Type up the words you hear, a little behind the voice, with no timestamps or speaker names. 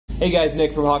Hey guys,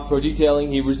 Nick from Hawk Pro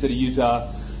Detailing, Heber City,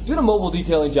 Utah. Doing a mobile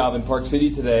detailing job in Park City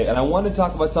today, and I wanted to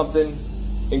talk about something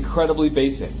incredibly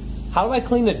basic. How do I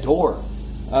clean a door?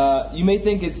 You may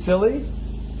think it's silly,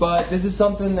 but this is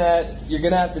something that you're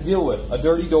going to have to deal with. A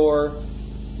dirty door,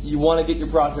 you want to get your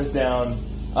process down.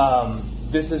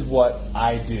 This is what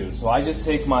I do. So I just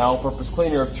take my all-purpose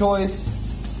cleaner of choice.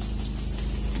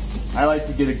 I like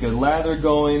to get a good lather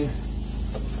going.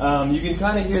 You can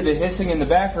kind of hear the hissing in the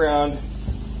background.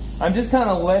 I'm just kind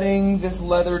of letting this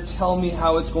leather tell me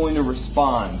how it's going to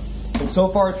respond. And so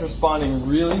far it's responding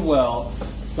really well.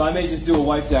 So I may just do a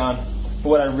wipe down. But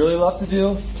what I really love to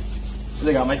do is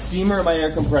I got my steamer and my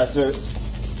air compressor.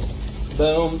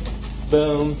 Boom,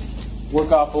 boom.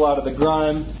 Work off a lot of the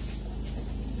grime.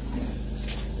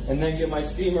 And then get my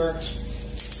steamer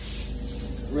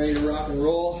ready to rock and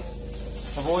roll.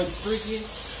 Avoid streaking.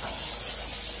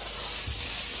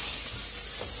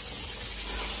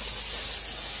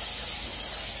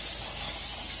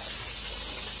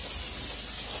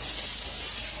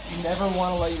 You never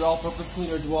want to let your all-purpose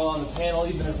cleaner dwell on the panel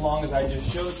even as long as I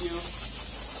just showed you.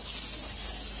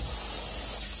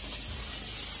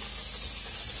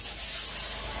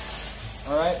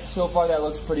 Alright, so far that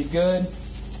looks pretty good.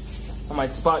 I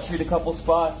might spot treat a couple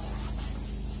spots.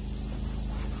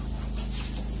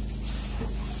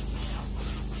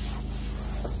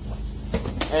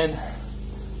 And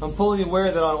I'm fully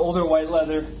aware that on older white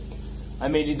leather, I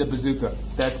may need the bazooka.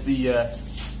 That's the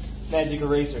magic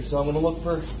eraser. So I'm going to look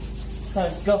for kind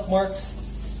of scuff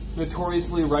marks,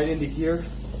 notoriously right into here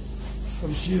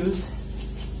from shoes.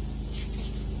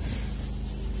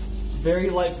 Very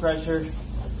light pressure.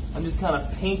 I'm just kind of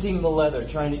painting the leather,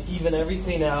 trying to even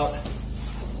everything out,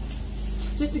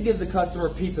 just to give the customer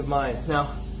peace of mind. Now,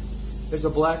 there's a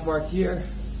black mark here.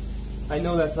 I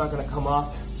know that's not going to come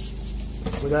off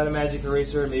without a magic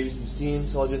eraser and maybe some steam,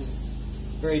 so I'll just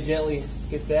very gently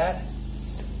get that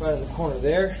right in the corner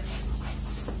there.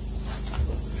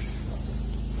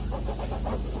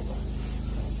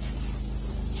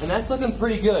 And that's looking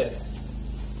pretty good.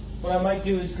 What I might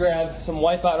do is grab some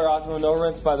Wipeout or Optima No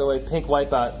Rinse. By the way, pink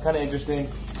Wipeout, kind of interesting.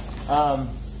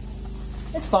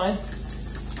 It's fine.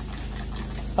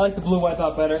 I like the blue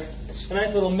Wipeout better. A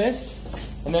nice little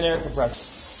mist, and then air compressor.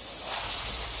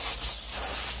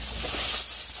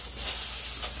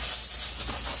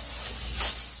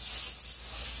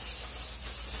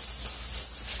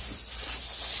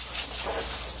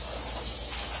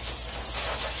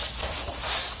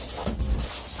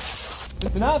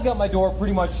 So now I've got my door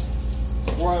pretty much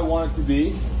where I want it to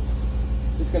be.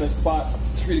 Just going to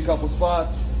treat a couple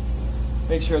spots,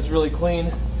 make sure it's really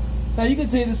clean. Now you can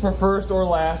save this for first or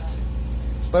last,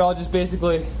 but I'll just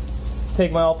basically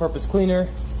take my all-purpose cleaner,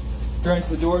 drench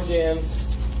the door jambs.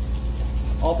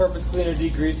 All-purpose cleaner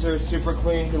degreaser, super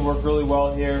clean, can work really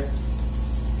well here.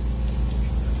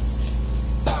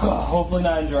 Hopefully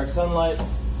not in direct sunlight.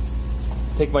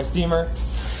 Take my steamer.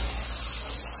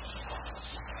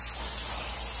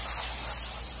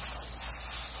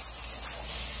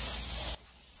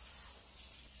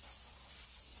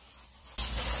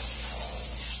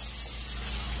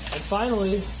 And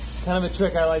finally, kind of a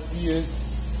trick I like to use,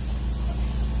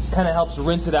 kind of helps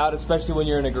rinse it out, especially when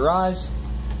you're in a garage.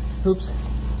 Oops,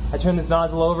 I turn this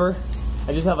nozzle over.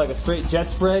 I just have like a straight jet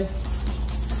spray.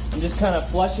 I'm just kind of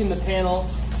flushing the panel,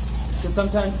 because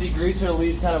sometimes degreaser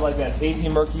leaves kind of like that hazy,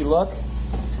 murky look.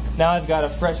 Now I've got a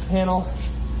fresh panel,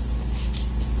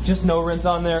 just no rinse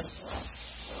on there.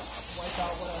 Wipe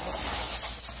out what I have.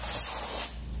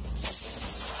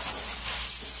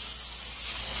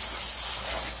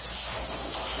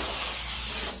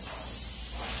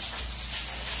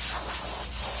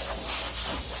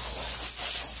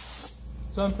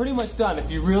 So I'm pretty much done. If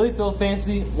you really feel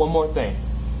fancy, one more thing.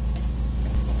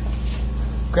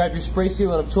 Grab your spray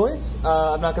sealant of choice.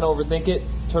 I'm not going to overthink it.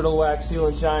 Turtle Wax Seal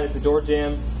and Shine. It's a door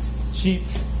jamb. It's cheap.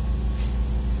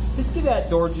 Just give that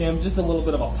door jamb just a little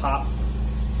bit of a pop.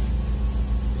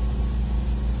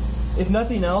 If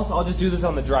nothing else, I'll just do this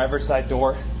on the driver's side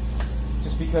door,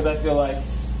 just because I feel like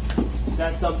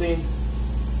that's something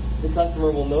the customer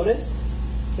will notice.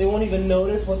 They won't even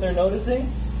notice what they're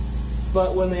noticing,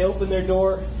 but when they open their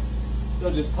door,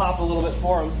 it'll just pop a little bit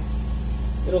for them.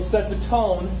 It'll set the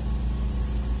tone.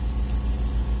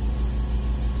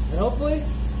 And hopefully,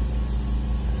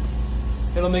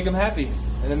 it'll make them happy.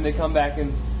 And then they come back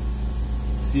and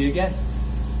see you again.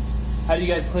 How do you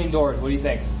guys clean doors? What do you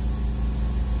think?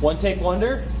 One take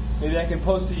wonder? Maybe I can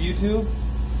post to YouTube?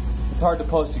 It's hard to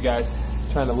post, you guys.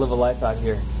 I'm trying to live a life out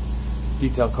here.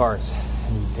 Detail cars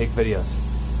and take videos.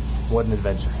 What an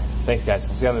adventure. Thanks, guys.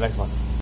 I'll see you on the next one.